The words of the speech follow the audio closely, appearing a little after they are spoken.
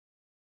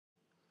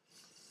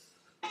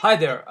Hi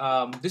there,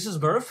 this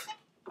is Murph.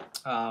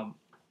 Um,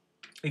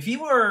 if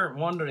you were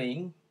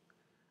wondering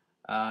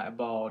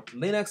about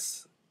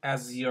Linux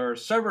as your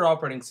server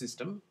operating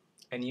system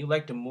and you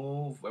like to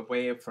move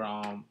away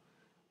from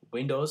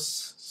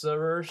Windows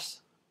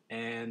servers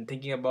and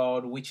thinking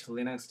about which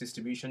Linux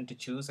distribution to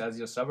choose as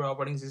your server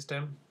operating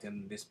system,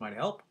 then this might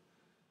help.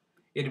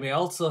 It may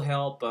also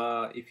help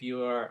if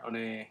you are on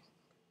a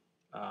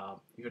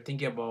if you're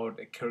thinking about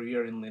a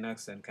career in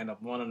Linux and kind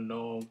of want to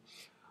know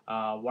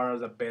what are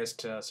the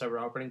best server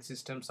operating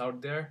systems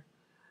out there.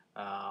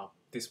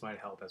 This might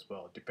help as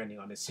well, depending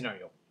on the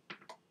scenario.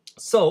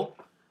 So,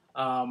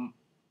 um,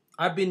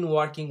 I've been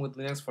working with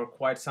Linux for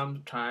quite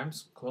some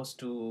times, close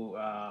to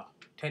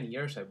 10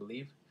 years, I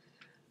believe.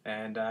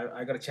 And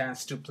I got a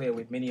chance to play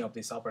with many of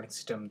these operating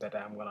systems that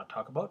I'm going to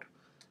talk about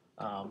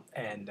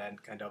and then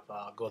kind of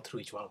go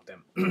through each one of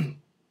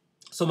them.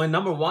 So, my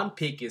number one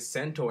pick is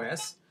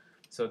CentOS.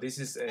 So, this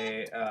is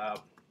a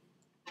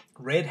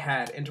Red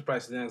Hat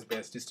Enterprise Linux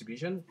based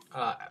distribution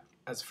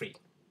as free.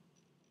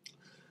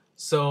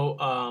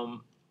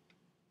 So,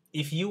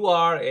 if you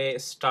are a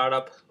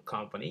startup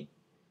company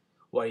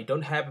where you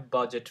don't have a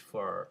budget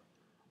for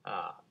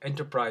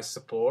enterprise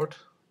support,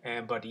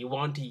 but you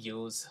want to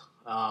use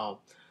a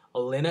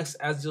Linux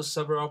as your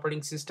server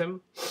operating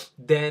system,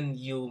 then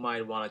you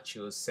might want to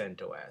choose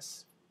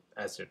CentOS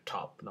as your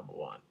top number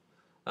one.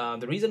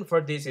 The reason for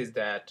this is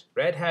that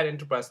Red Hat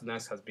Enterprise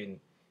Linux has been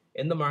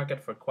in the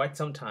market for quite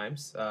some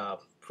times,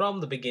 from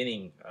the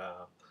beginning,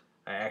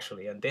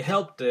 actually, and they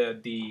helped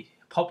the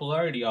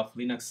popularity of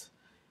Linux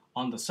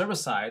on the server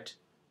side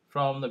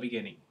from the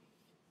beginning.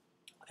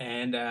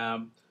 And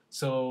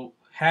so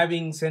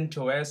having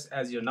CentOS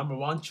as your number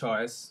one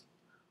choice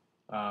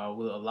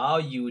will allow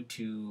you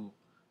to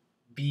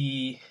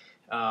be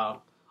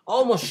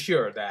almost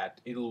sure that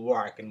it will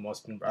work in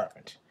most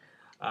environment.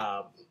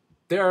 Uh,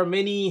 there are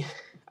many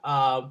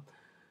uh,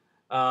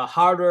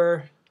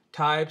 hardware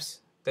types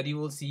that you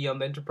will see on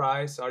the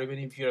enterprise, or even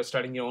if you're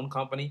starting your own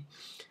company,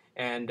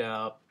 and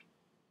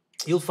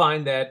you'll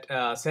find that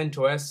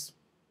CentOS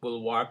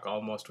will work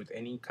almost with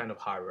any kind of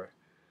hardware.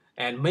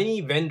 And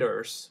many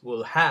vendors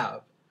will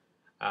have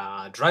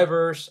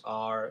drivers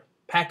or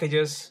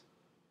packages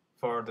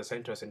for the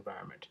CentOS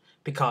environment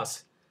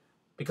because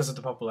of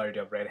the popularity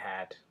of Red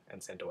Hat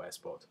and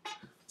CentOS both.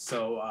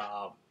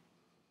 So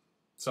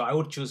so I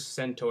would choose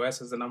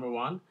CentOS as the number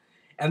one.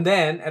 And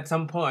then at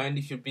some point,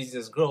 if your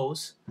business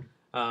grows,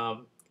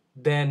 um,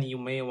 then you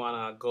may want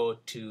to go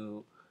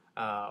to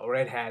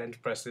Red Hat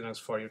Enterprise Linux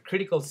for your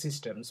critical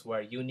systems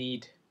where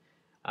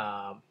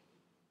um,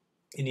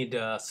 you need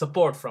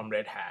support from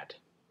Red Hat,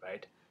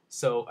 right?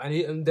 So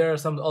and there are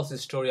some also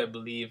story I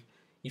believe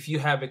if you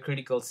have a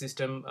critical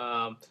system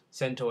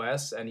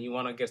CentOS and you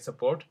want to get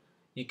support,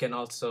 you can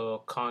also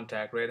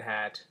contact Red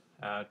Hat,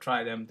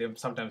 try them. They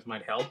sometimes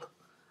might help.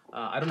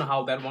 I don't know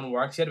how that one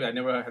works yet. But I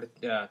never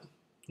had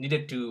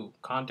needed to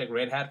contact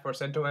Red Hat for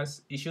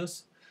CentOS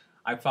issues.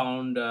 I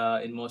found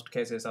in most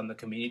cases on the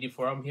community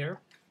forum here.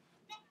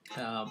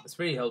 It's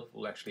very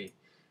helpful actually,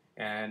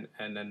 and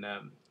then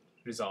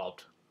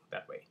resolved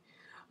that way.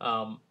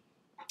 Um,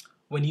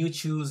 when you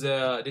choose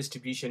a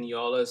distribution, you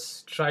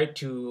always try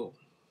to,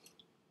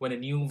 when a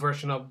new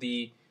version of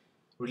the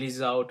release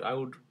is out, I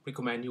would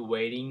recommend you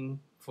waiting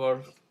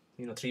for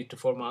 3 to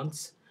 4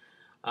 months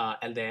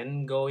and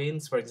then go in.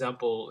 So for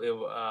example,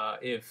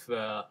 if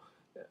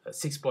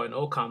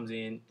 6.0 comes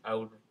in, I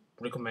would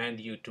recommend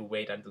you to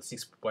wait until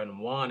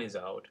 6.1 is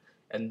out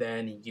and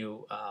then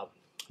you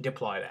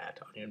deploy that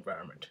on your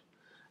environment.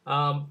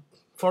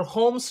 For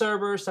home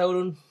servers, I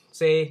wouldn't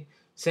say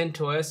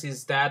CentOS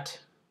is that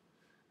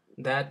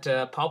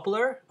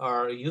popular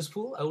or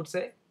useful, I would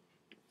say.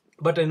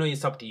 But I know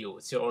it's up to you.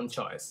 It's your own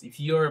choice. If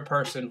you're a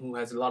person who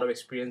has a lot of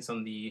experience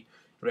on the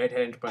Red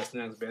Hat Enterprise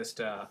Linux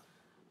based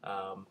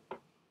um,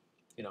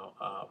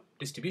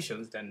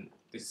 distributions, then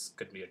this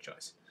could be your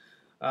choice.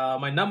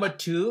 My number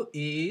two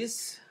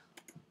is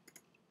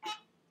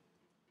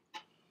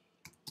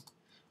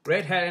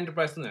Red Hat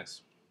Enterprise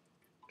Linux.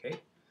 Okay,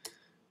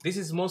 this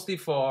is mostly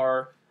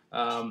for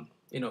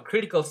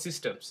critical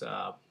systems.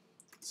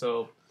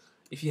 So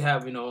if you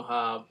have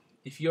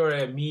if you're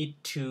a me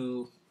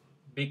too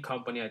big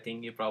company, I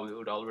think you probably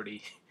would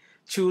already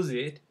choose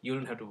it. You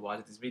don't have to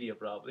watch this video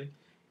probably.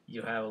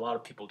 You have a lot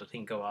of people to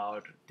think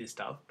about this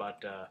stuff,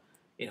 but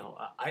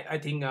I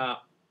think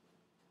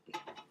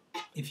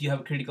if you have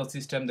a critical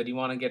system that you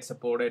want to get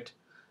supported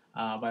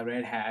by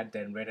Red Hat,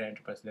 then Red Hat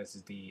Enterprise Linux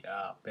is the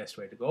best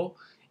way to go.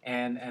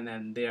 And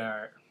then they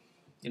are,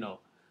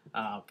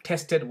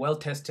 well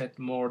tested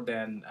more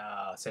than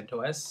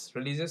CentOS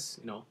releases.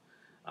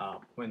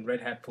 When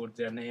Red Hat put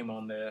their name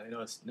on the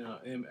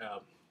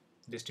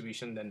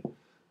distribution, then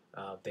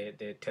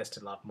they test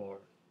a lot more.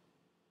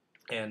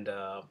 And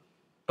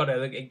but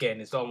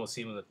again, it's almost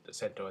similar to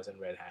CentOS and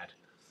Red Hat,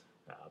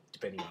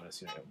 depending on the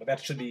scenario. But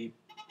that should be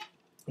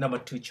number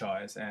two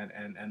choice. And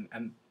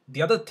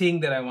the other thing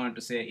that I wanted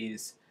to say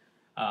is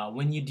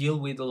when you deal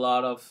with a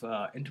lot of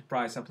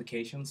enterprise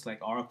applications like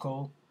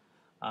Oracle,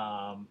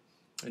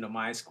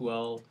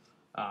 MySQL,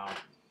 uh,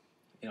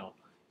 you know,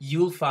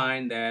 you'll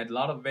find that a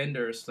lot of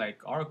vendors like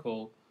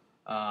Oracle,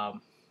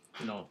 um,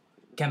 you know,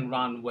 can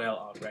run well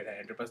on Red Hat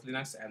Enterprise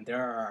Linux, and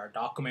there are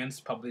documents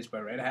published by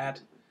Red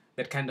Hat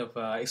that kind of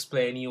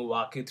explain you,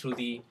 walk you through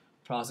the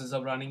process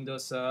of running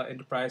those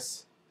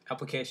enterprise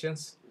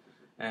applications.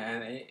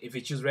 And if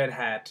you choose Red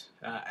Hat,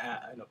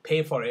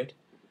 pay for it.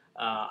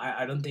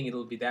 I don't think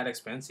it'll be that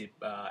expensive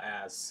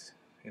as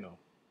you know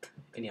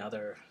any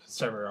other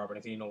server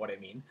operating. You know what I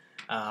mean?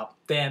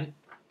 Then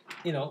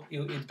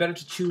it's better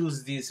to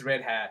choose this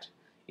Red Hat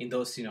in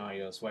those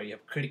scenarios where you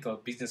have critical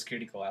business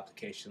critical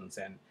applications,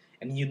 and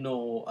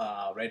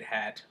Red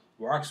Hat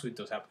works with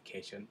those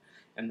applications,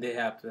 and they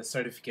have the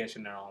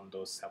certification around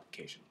those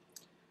applications.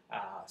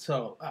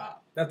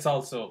 That's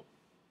also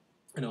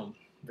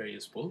very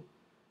useful.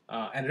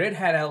 And Red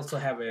Hat also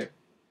have a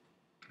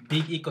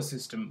big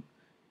ecosystem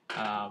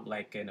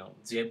like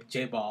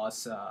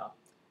JBoss,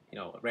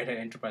 Red Hat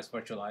Enterprise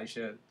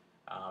Virtualization,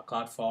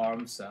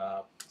 CloudForms,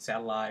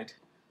 Satellite,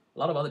 a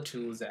lot of other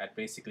tools that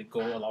basically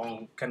go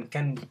along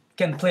can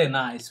play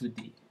nice with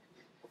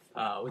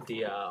with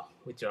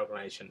your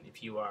organization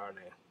if you are in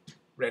a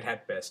Red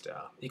Hat based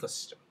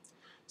ecosystem.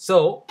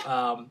 So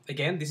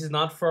again, this is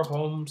not for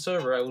home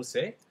server. I would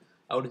say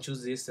I would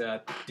choose these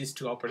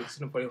two operating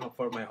systems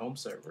for my home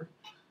server.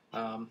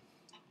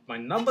 My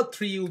number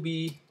 3 will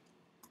be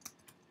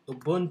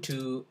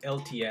Ubuntu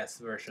LTS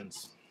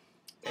versions.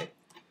 Okay,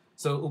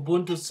 so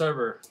Ubuntu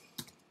server,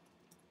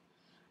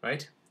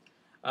 right?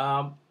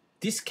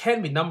 This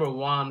can be number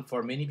 1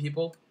 for many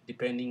people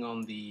depending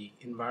on the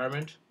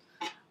environment.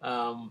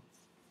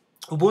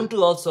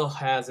 Ubuntu also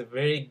has a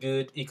very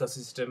good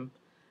ecosystem,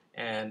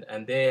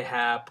 and they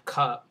have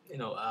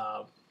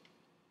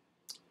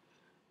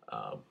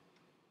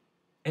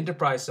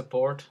enterprise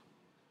support,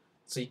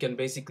 so you can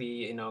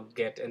basically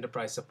get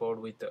enterprise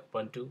support with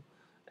Ubuntu,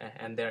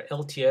 and their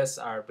LTS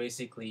are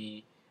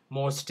basically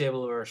more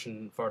stable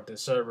version for the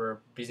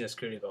server business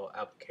critical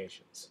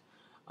applications.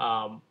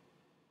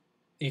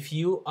 If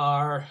you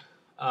are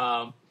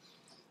and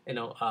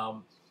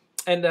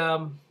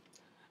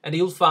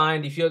you'll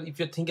find if you're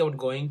thinking about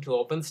going to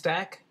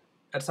OpenStack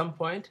at some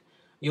point,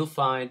 you'll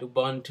find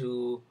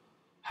Ubuntu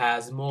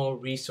has more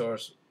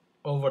resource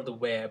over the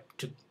web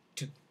to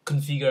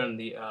configure in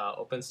the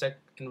OpenStack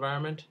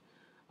environment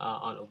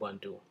on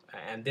Ubuntu,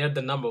 and they're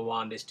the number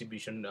 1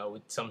 distribution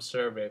with some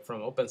survey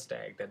from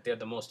OpenStack that they're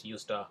the most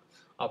used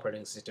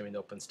operating system in the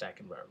OpenStack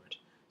environment.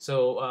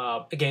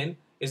 So again,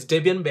 it's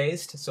Debian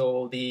based,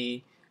 so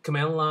the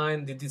command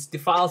line, the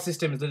file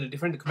system is a little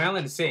different. The command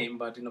line is the same,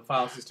 but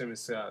file system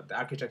is the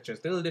architecture is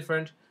a little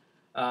different,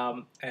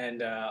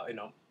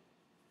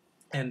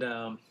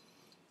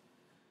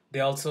 they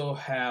also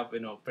have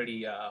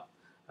pretty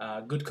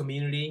good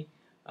community.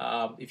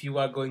 If you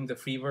are going the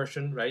free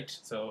version, right?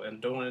 So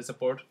and don't want to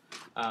support,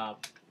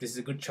 this is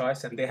a good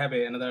choice. And they have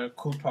another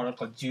cool product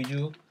called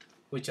Juju,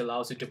 which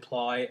allows you to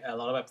deploy a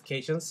lot of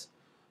applications.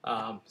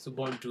 So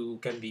Ubuntu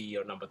can be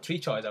your number 3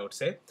 choice, I would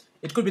say.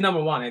 It could be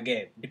number 1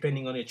 again,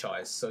 depending on your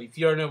choice. So if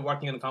you're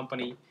working in a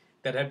company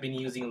that have been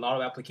using a lot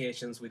of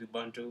applications with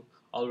Ubuntu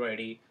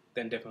already,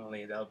 then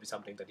definitely that'll be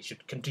something that you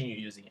should continue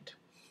using it.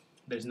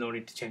 There's no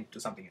need to change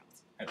to something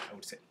else, I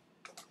would say.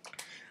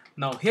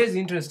 Now here's the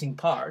interesting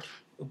part.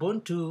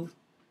 Ubuntu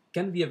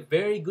can be a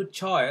very good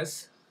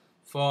choice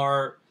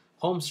for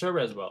home server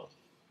as well.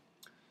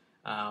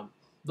 A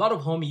lot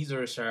of home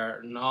users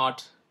are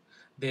not,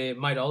 they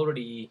might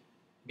already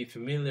be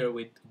familiar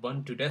with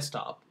Ubuntu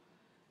desktop,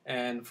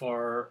 and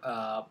for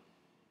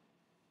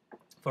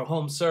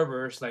home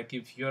servers, like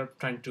if you're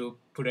trying to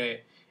put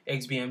a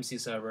XBMC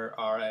server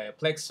or a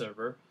Plex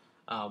server,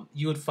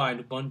 you would find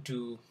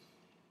Ubuntu.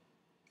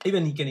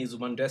 Even you can use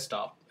Ubuntu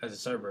desktop as a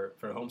server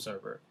for a home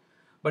server,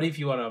 but if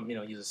you want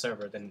to use a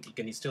server, then you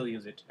can still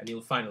use it, and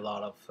you'll find a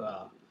lot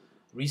of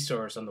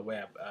resource on the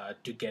web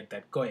to get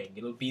that going.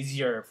 It'll be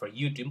easier for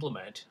you to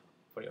implement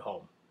for your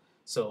home.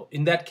 So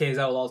in that case,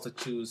 I will also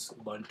choose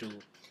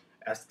Ubuntu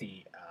as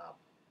the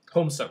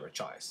home server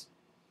choice.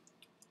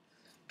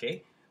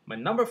 Okay, my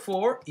number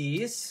 4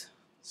 is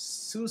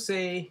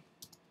SUSE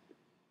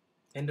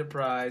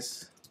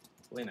Enterprise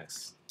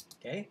Linux.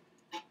 Okay,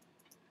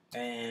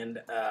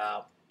 and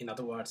in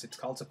other words, it's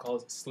also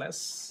called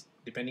SLES,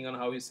 depending on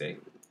how you say.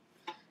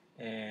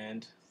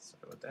 And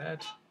sorry about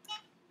that.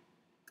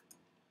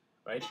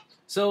 Right.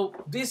 So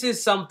this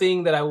is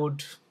something that I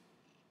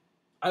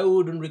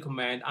wouldn't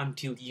recommend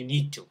until you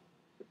need to.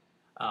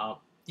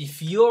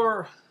 If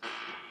your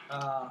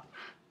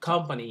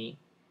company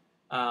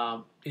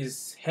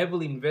is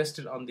heavily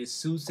invested on the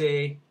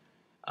SUSE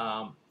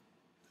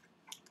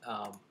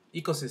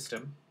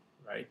ecosystem,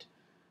 right?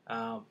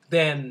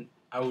 Then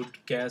I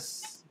would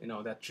guess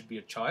that should be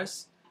a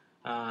choice.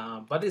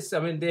 But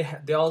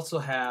they also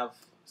have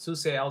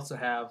SUSE also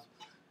have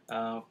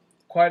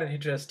quite an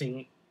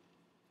interesting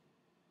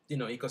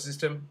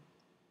ecosystem.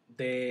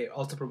 They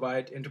also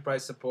provide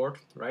enterprise support,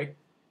 right?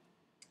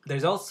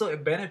 There's also a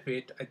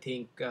benefit, I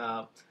think,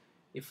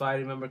 if I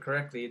remember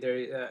correctly,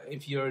 there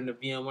if you're in a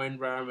VMware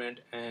environment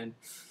and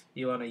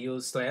you want to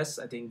use SLAS,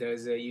 I think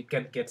you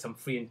can get some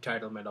free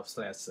entitlement of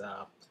SLAS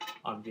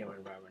on VMware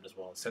environment as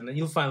well. So then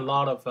you'll find a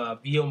lot of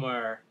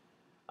VMware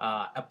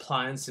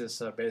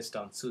appliances are based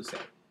on SUSE,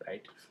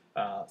 right?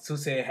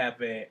 SUSE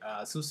have a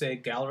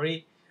SUSE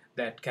gallery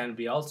that can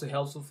be also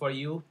helpful for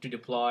you to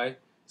deploy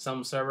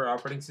some server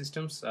operating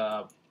systems.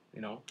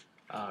 You know,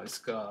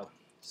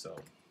 so.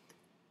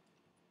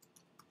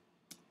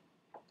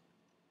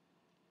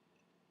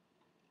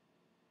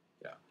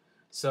 Yeah.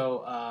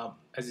 So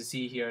as you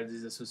see here, this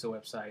is a SUSE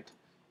website.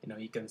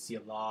 You can see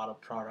a lot of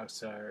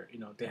products are,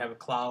 they have a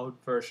cloud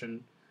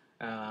version,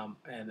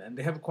 and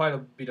they have quite a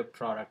bit of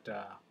product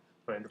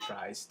for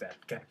enterprise that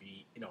can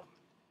be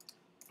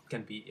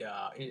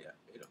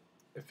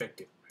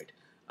effective, right?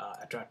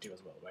 Attractive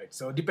as well, right?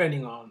 So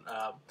depending on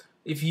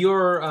if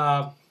you're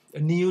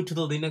new to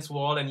the Linux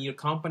world and your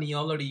company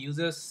already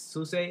uses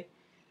SUSE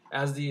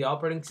as the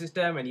operating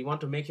system and you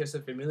want to make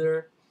yourself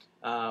familiar,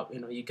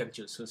 you can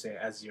choose SUSE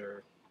as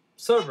your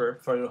server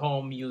for your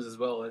home use as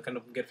well and kind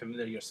of get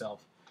familiar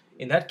yourself.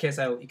 In that case,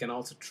 you can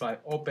also try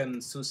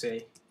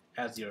OpenSUSE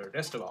as your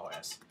desktop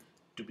OS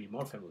to be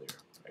more familiar,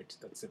 right?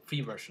 That's a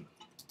free version.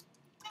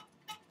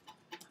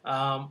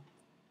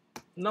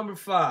 Number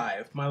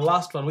 5, my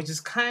last one, which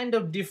is kind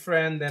of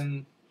different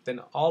than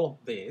all of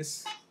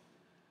this,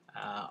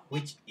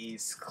 which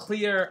is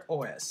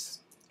ClearOS.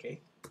 Okay,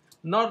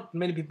 not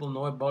many people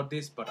know about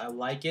this, but I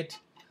like it.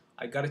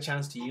 I got a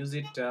chance to use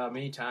it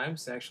many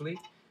times actually,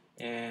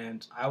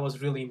 and I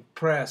was really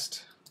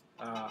impressed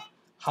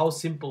how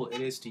simple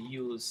it is to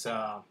use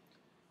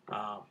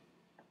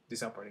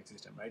this operating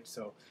system, right?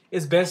 So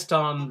it's based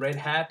on Red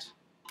Hat,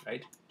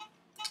 right?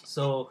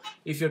 So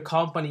if your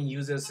company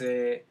uses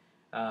a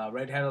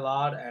Red Hat a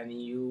lot and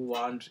you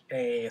want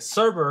a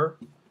server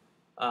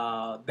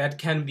that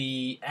can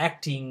be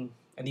acting,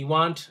 and you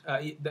want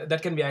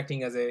that can be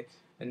acting as a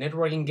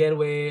networking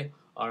gateway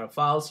or a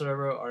file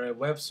server or a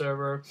web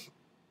server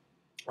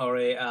or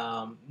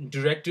a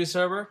directory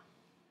server,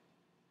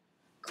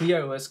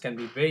 ClearOS can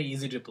be very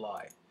easy to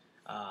deploy,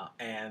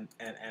 and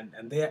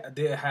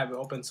they have an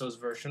open source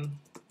version.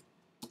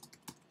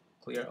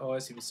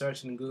 ClearOS, if you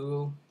search in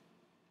Google,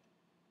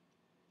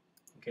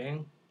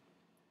 okay,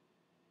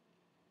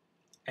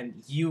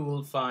 and you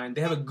will find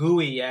they have a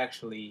GUI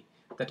actually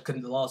that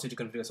allows you to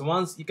configure. So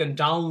once you can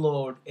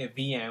download a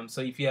VM,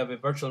 so if you have a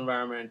virtual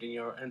environment in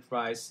your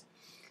enterprise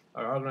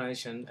or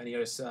organization and you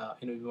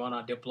want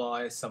to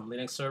deploy some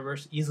Linux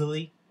servers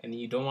easily and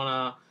you don't want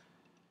to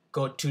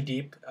go too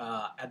deep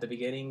at the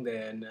beginning,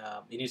 then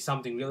you need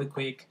something really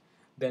quick,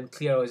 then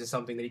ClearOS is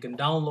something that you can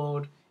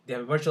download. They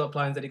have a virtual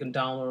appliance that you can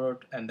download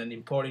and then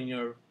import in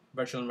your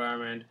virtual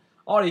environment,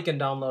 or you can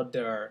download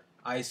their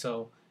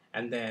ISO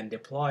and then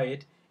deploy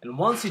it. And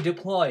once you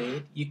deploy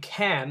it, you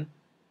can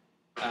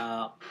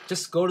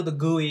just go to the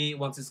GUI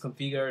once it's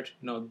configured,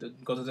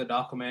 go to the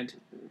document,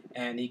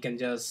 and you can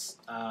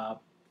just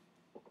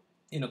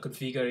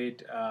configure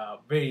it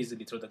very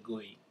easily through the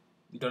GUI.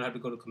 You don't have to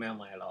go to command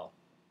line at all,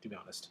 to be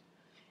honest.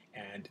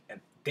 And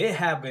they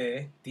have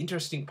the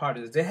interesting part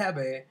is they have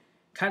a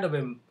kind of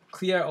a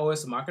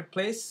ClearOS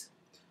marketplace,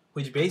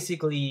 which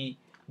basically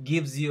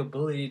gives you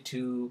ability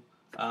to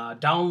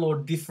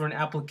download different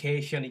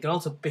application. You can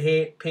also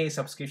pay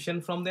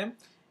subscription from them,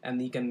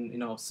 and you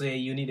can say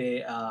you need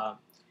a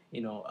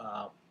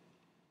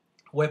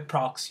web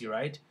proxy,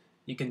 right?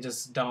 You can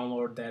just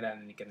download that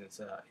and you can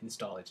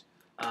install it.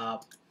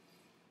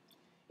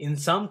 In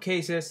some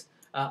cases,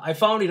 I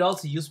found it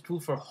also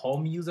useful for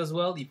home use as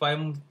well. If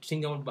I'm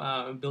thinking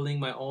about building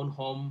my own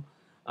home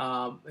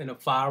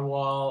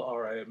firewall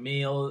or a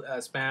mail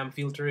spam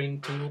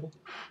filtering tool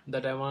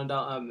that I want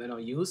to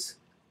use,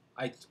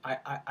 I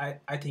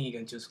think you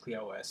can choose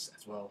ClearOS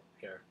as well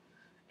here,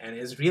 and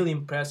it's really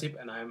impressive.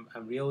 And I'm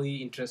really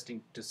interested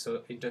to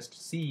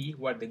see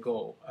where they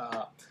go.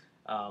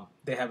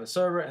 They have a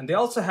server, and they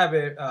also have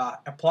a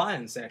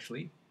appliance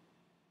actually.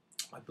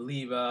 I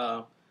believe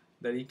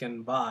that you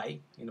can buy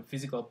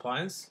physical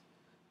appliance,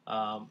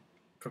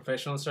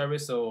 professional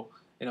service. So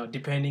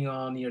depending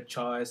on your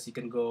choice, you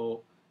can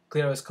go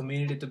ClearOS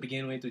Community to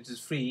begin with, which is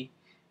free,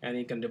 and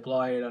you can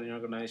deploy it on your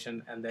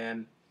organization and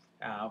then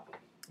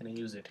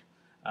use it.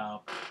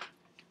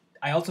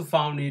 I also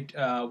found it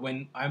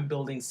when I'm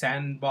building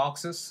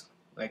sandboxes,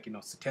 like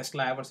test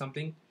lab or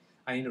something.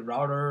 I need a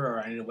router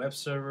or I need a web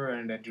server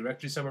and a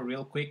directory server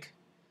real quick.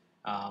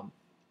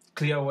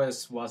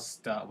 ClearOS was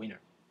the winner.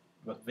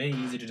 It was very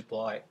easy to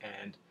deploy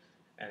and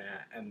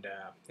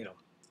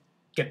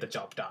get the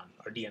job done,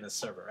 or DNS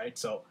server, right?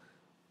 So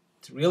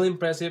it's really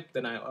impressive.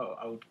 Then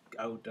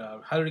I would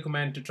highly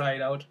recommend to try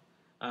it out.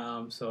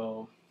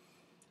 So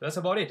that's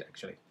about it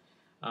actually.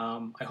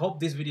 I hope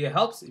this video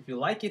helps. If you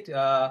like it,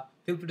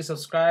 feel free to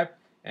subscribe.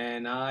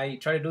 And I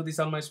try to do this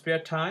on my spare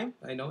time.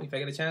 I know if I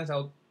get a chance,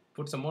 I'll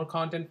put some more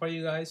content for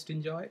you guys to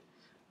enjoy.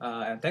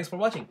 And thanks for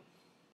watching.